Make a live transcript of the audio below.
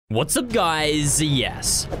What's up, guys?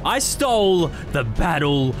 Yes, I stole the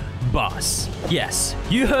battle bus. Yes,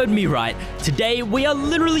 you heard me right. Today, we are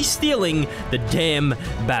literally stealing the damn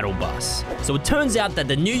battle bus. So it turns out that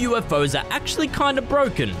the new UFOs are actually kind of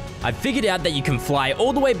broken. I figured out that you can fly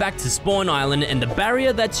all the way back to Spawn Island and the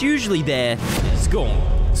barrier that's usually there is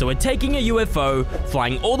gone. So we're taking a UFO,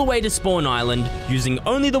 flying all the way to Spawn Island, using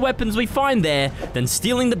only the weapons we find there, then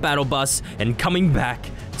stealing the battle bus and coming back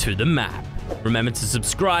to the map. Remember to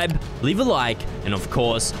subscribe, leave a like, and of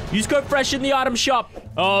course, use code FRESH in the item shop.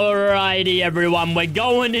 Alrighty, everyone, we're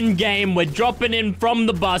going in game, we're dropping in from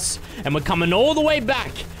the bus, and we're coming all the way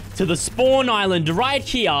back to the Spawn Island right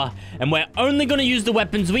here, and we're only gonna use the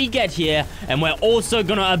weapons we get here, and we're also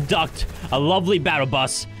gonna abduct a lovely battle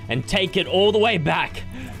bus and take it all the way back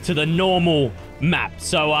to the normal map.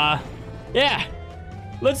 So, yeah,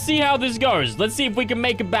 let's see how this goes. Let's see if we can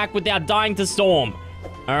make it back without dying to storm.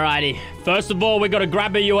 Alrighty, first of all, we gotta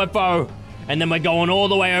grab a UFO, and then we're going all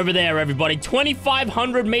the way over there, everybody.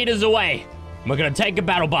 2,500 meters away. We're gonna take a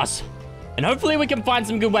battle bus, and hopefully we can find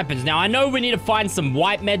some good weapons. Now, I know we need to find some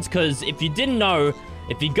white meds, because if you didn't know,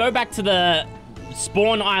 if you go back to the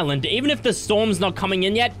Spawn Island, even if the storm's not coming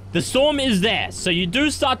in yet, the storm is there, so you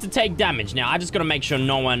do start to take damage. Now, I just gotta make sure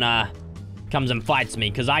no one, comes and fights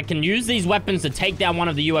me, because I can use these weapons to take down one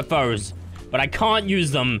of the UFOs, but I can't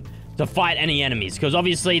use them to fight any enemies, because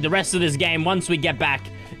obviously the rest of this game, once we get back,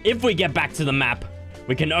 if we get back to the map,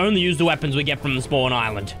 we can only use the weapons we get from the Spawn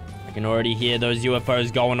Island. I can already hear those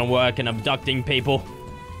UFOs going to work and abducting people.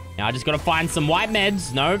 Now I just gotta find some white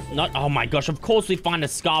meds. No, not, oh my gosh, of course we find a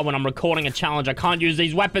scar when I'm recording a challenge. I can't use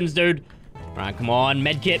these weapons, dude. All right, come on,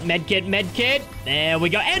 medkit, medkit, medkit. There we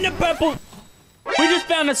go, and a purple. We just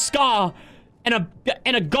found a scar and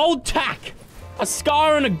a gold tack. A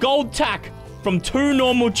scar and a gold tack from 2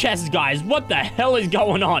 normal chests, guys. What the hell is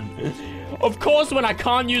going on? Of course, when I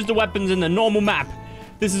can't use the weapons in the normal map,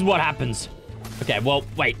 this is what happens. Okay, well,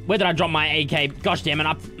 wait. Where did I drop my AK? Gosh damn it.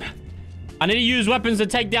 I need to use weapons to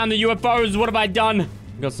take down the UFOs. What have I done?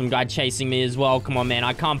 Got some guy chasing me as well. Come on, man.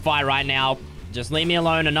 I can't fight right now. Just leave me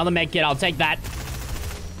alone. Another med kit. I'll take that.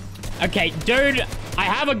 Okay, dude. I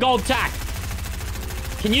have a gold tack.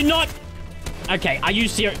 Can you not? Okay, are you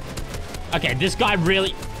serious? Okay, this guy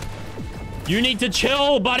really... You need to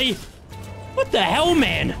chill, buddy. What the hell,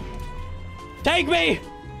 man? Take me.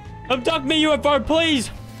 Abduct me, UFO, please.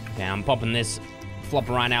 Okay, I'm popping this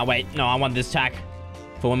flopper right now. Wait, no, I want this tack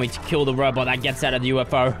for when we kill the robot that gets out of the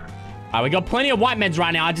UFO. All right, we got plenty of white meds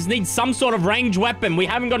right now. I just need some sort of ranged weapon. We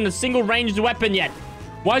haven't gotten a single ranged weapon yet.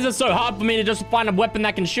 Why is it so hard for me to just find a weapon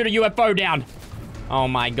that can shoot a UFO down? Oh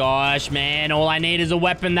my gosh, man. All I need is a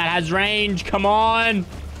weapon that has range. Come on.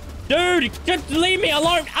 Dude, just leave me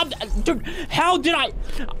alone. Dude, how did I...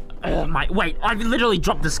 wait, I literally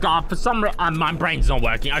dropped the scarf. For some reason, my brain's not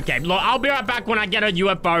working. Okay, look, I'll be right back when I get a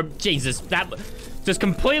UFO. Jesus, just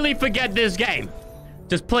completely forget this game.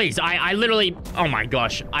 Just please, I literally... Oh my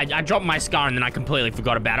gosh, I dropped my scar and then I completely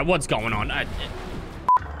forgot about it. What's going on? All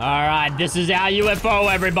right, this is our UFO,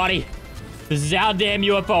 everybody. This is our damn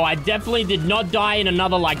UFO. I definitely did not die in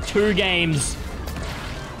another, like, 2 games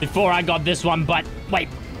before I got this one, but... Wait...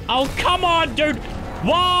 Oh, come on, dude.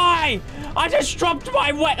 Why? I just dropped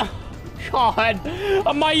my God.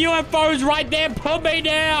 My UFO's right there. Put me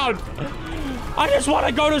down. I just want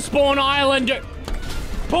to go to Spawn Island.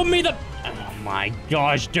 Put me the... Oh, my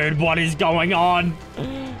gosh, dude. What is going on?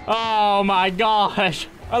 Oh, my gosh.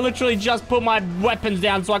 I literally just put my weapons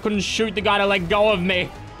down so I couldn't shoot the guy to let go of me.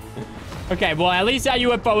 Okay, well, at least our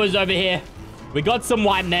UFO is over here. We got some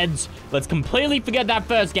white meds. Let's completely forget that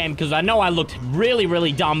first game, because I know I looked really,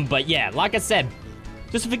 really dumb. But yeah, like I said,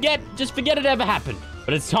 just forget it ever happened.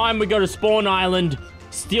 But it's time we go to Spawn Island,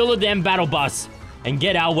 steal the damn battle bus, and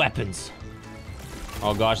get our weapons.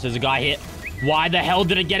 Oh gosh, there's a guy here. Why the hell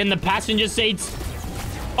did it get in the passenger seats?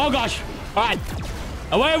 Oh gosh. All right,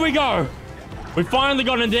 away we go. We finally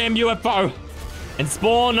got a damn UFO. And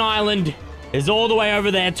Spawn Island is all the way over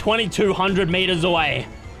there, 2,200 meters away.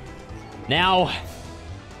 Now,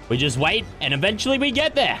 we just wait, and eventually we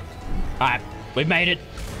get there. All right, we've made it.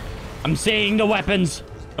 I'm seeing the weapons.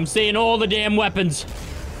 I'm seeing all the damn weapons.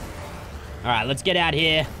 All right, let's get out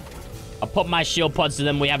here. I'll put my shield pods so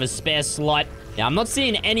then we have a spare slot. Now, I'm not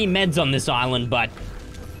seeing any meds on this island, but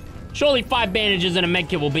surely 5 bandages and a med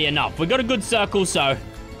kit will be enough. We got a good circle, so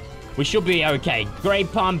we should be okay. Gray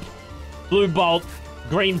pump, blue bolt,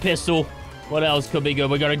 green pistol. What else could be good?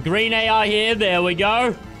 We got a green AR here. There we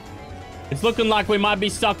go. It's looking like we might be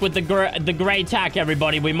stuck with the gray tack,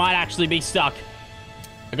 everybody. We might actually be stuck.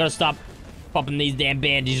 I gotta stop popping these damn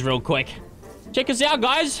bandages real quick. Check us out,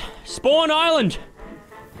 guys. Spawn Island.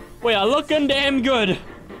 We are looking damn good.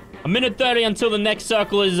 A minute 30 until the next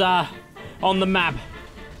circle is on the map.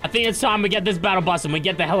 I think it's time we get this battle bus and we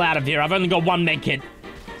get the hell out of here. I've only got one med kit.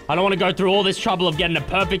 I don't want to go through all this trouble of getting a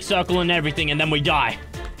perfect circle and everything and then we die.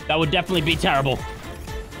 That would definitely be terrible.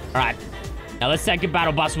 Alright. Now let's take a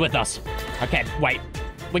battle bus with us. Okay, wait.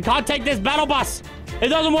 We can't take this battle bus. It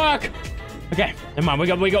doesn't work. Okay, never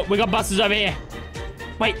mind. We got buses over here.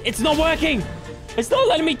 Wait, it's not working. It's not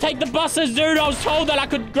letting me take the buses, dude. I was told that I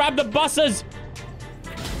could grab the buses.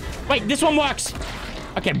 Wait, this one works.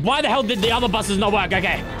 Okay, why the hell did the other buses not work?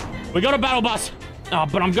 Okay, we got a battle bus. Oh,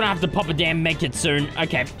 but I'm gonna have to pop a damn med kit soon.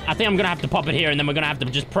 Okay, I think I'm gonna have to pop it here, and then we're gonna have to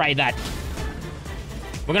just pray that.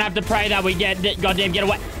 We're gonna have to pray that we goddamn get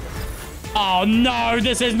away. Oh, no,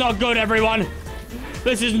 this is not good, everyone.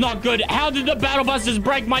 This is not good. How did the battle buses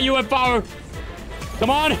break my UFO? Come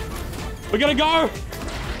on. We're gonna go.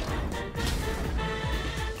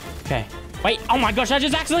 Okay. Wait, oh my gosh, I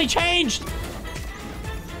just accidentally changed.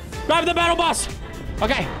 Grab the battle bus.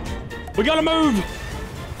 Okay, we gotta move.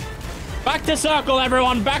 Back to circle,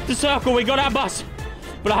 everyone. Back to circle. We got our bus.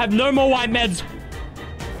 But I have no more white meds.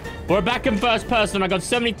 We're back in first person. I got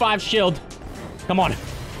 75 shield. Come on.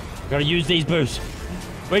 Gotta use these boosts.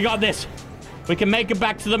 We got this. We can make it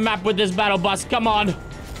back to the map with this battle bus. Come on.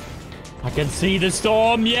 I can see the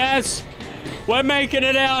storm. Yes. We're making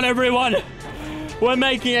it out, everyone. We're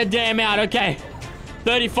making it damn out. Okay.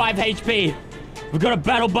 35 HP. We've got a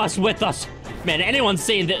battle bus with us. Man, anyone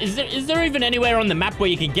seeing that? Is there even anywhere on the map where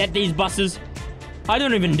you can get these buses? I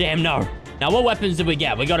don't even damn know. Now, what weapons did we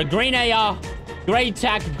get? We got a green AR, gray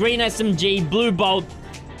tac, green SMG, blue bolt.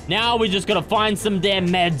 Now we just gotta find some damn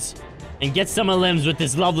meds and get some limbs with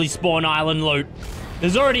this lovely spawn island loot.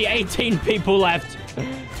 There's already 18 people left. I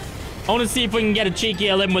want to see if we can get a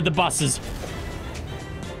cheeky limb with the buses.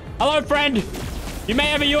 Hello, friend. You may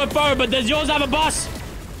have a UFO, but does yours have a bus?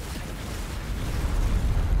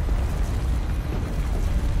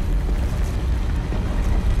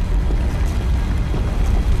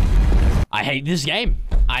 I hate this game.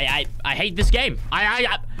 I hate this game.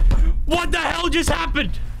 What the hell just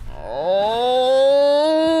happened? Oh,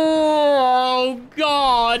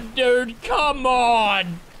 God, dude, come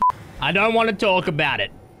on. I don't want to talk about it.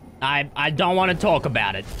 I don't want to talk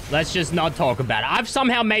about it. Let's just not talk about it. I've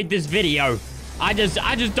somehow made this video. I just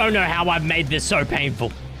don't know how I've made this so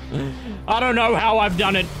painful. I don't know how I've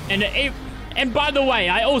done it. And by the way,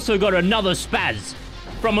 I also got another spaz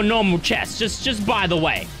from a normal chest. Just by the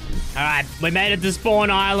way. All right, we made it to Spawn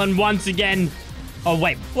Island once again. Oh,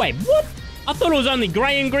 wait, what? I thought it was only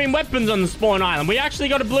gray and green weapons on the Spawn Island. We actually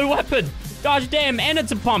got a blue weapon. Gosh damn, and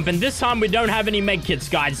it's a pump. And this time we don't have any med kits,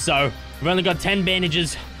 guys. So we've only got 10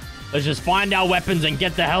 bandages. Let's just find our weapons and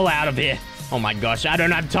get the hell out of here. Oh my gosh, I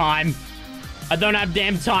don't have time. I don't have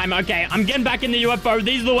damn time. Okay, I'm getting back in the UFO.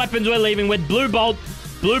 These are the weapons we're leaving with. Blue bolt,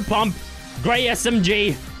 blue pump, gray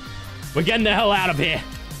SMG. We're getting the hell out of here.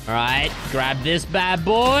 All right, grab this bad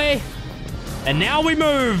boy. And now we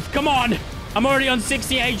move. Come on. I'm already on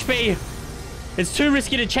 60 HP. It's too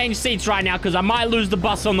risky to change seats right now because I might lose the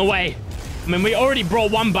bus on the way. I mean, we already brought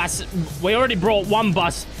one bus. We already brought one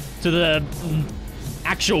bus to the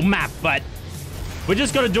actual map, but we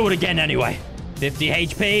just got to do it again anyway. 50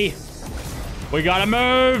 HP. We got to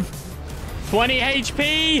move. 20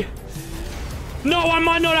 HP. No, I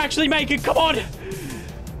might not actually make it. Come on.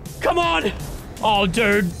 Come on. Oh,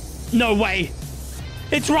 dude. No way.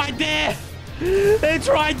 It's right there. It's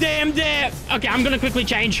right damn there. Okay, I'm going to quickly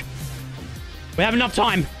change. We have enough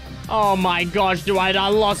time. Oh, my gosh, dude. I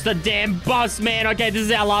lost the damn bus, man. Okay, this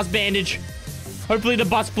is our last bandage. Hopefully the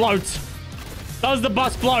bus floats. Does the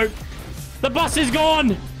bus float? The bus is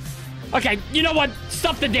gone. Okay, you know what?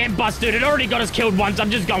 Stop the damn bus, dude. It already got us killed once.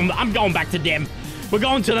 I'm going back to damn. We're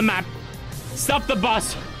going to the map. Stop the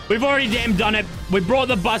bus. We've already damn done it. We brought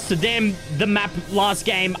the bus to damn the map last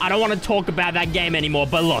game. I don't want to talk about that game anymore.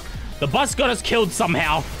 But look, the bus got us killed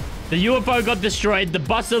somehow. The UFO got destroyed. The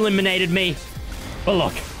bus eliminated me. But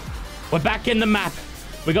look, we're back in the map.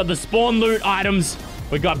 We got the spawn loot items.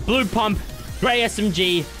 We got blue pump, gray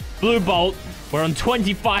SMG, blue bolt. We're on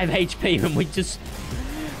 25 HP and we just...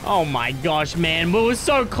 Oh my gosh, man. We were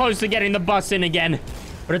so close to getting the bus in again.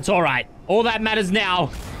 But it's all right. All that matters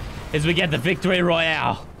now is we get the victory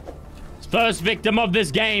royale. First victim of this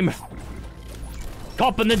game.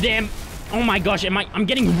 Copping the damn... Oh my gosh, I'm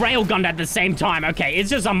getting railgunned at the same time. Okay, it's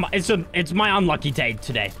just... It's my unlucky day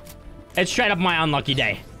today. It's straight up my unlucky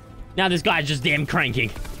day. Now this guy's just damn cranking.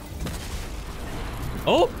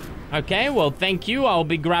 Oh, okay, well, thank you. I'll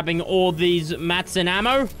be grabbing all these mats and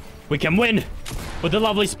ammo. We can win with the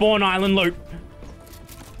lovely Spawn Island loot.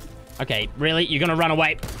 Okay, really? You're gonna run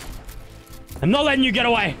away? I'm not letting you get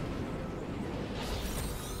away.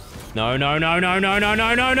 No, no, no, no, no, no,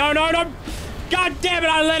 no, no, no, no, no. God damn it,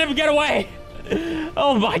 I let him get away.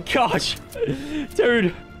 Oh my gosh.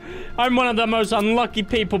 Dude, I'm one of the most unlucky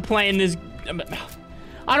people playing this.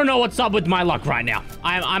 I don't know what's up with my luck right now.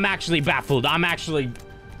 I'm actually baffled. I'm actually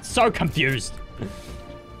so confused.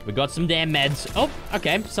 We got some damn meds. Oh,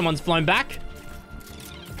 okay. Someone's flown back.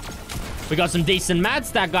 We got some decent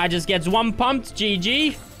mats. That guy just gets one pumped.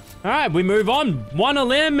 GG. All right, we move on. One a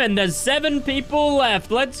limb, and there's 7 people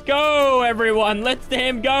left. Let's go, everyone. Let's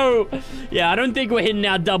damn go. Yeah, I don't think we're hitting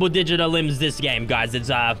our double-digit limbs this game, guys. It's,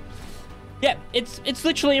 yeah, it's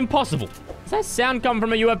literally impossible. Does that sound come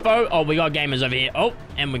from a UFO? Oh, we got gamers over here. Oh,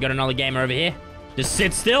 and we got another gamer over here. Just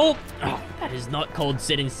sit still. Oh, that is not called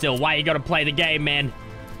sitting still. Why you gotta play the game, man?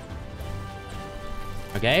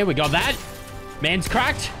 Okay, we got that. Man's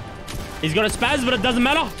cracked. He's got a spaz, but it doesn't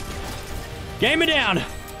matter. Gamer down.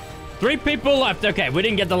 3 people left. Okay, we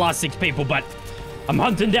didn't get the last 6 people, but I'm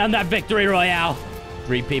hunting down that victory royale.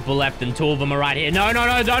 3 people left, and 2 of them are right here. No, no,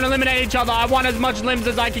 no, don't eliminate each other. I want as much limbs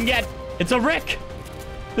as I can get. It's a Rick.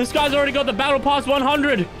 This guy's already got the battle pass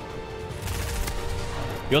 100.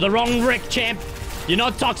 You're the wrong Rick, champ. You're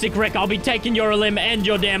not toxic, Rick. I'll be taking your limb and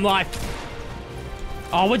your damn life.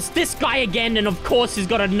 Oh, it's this guy again, and of course he's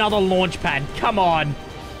got another launch pad. Come on.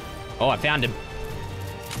 Oh, I found him.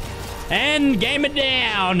 And gamer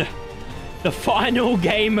down. The final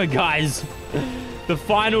gamer, guys. The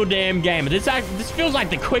final damn gamer. This feels like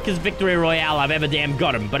the quickest victory royale I've ever damn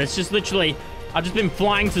gotten, but it's just literally, I've just been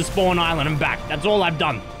flying to Spawn Island and back. That's all I've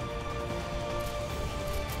done.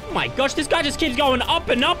 Oh my gosh, this guy just keeps going up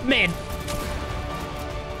and up, man.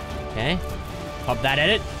 Okay. Pop that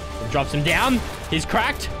edit. Drops him down. He's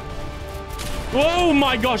cracked. Oh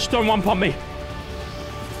my gosh, don't one pump me.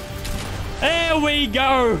 There we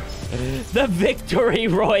go. The victory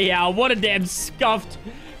royale. What a damn scuffed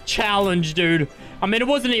challenge, dude. I mean, it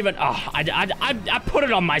wasn't even... Oh, I put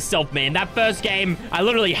it on myself, man. That first game, I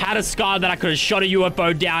literally had a scar that I could have shot a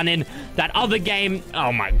UFO down in. That other game...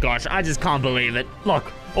 Oh, my gosh. I just can't believe it. Look,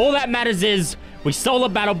 all that matters is we stole a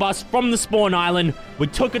battle bus from the spawn island. We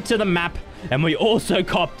took it to the map. And we also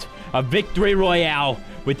copped a victory royale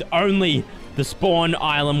with only the spawn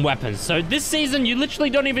island weapons. So this season, you literally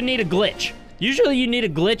don't even need a glitch. Usually you need a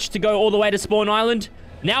glitch to go all the way to Spawn Island.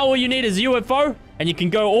 Now all you need is UFO, and you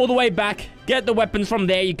can go all the way back, get the weapons from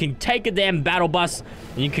there, you can take a damn battle bus,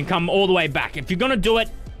 and you can come all the way back. If you're gonna do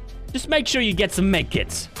it, just make sure you get some med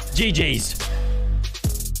kits. GG's.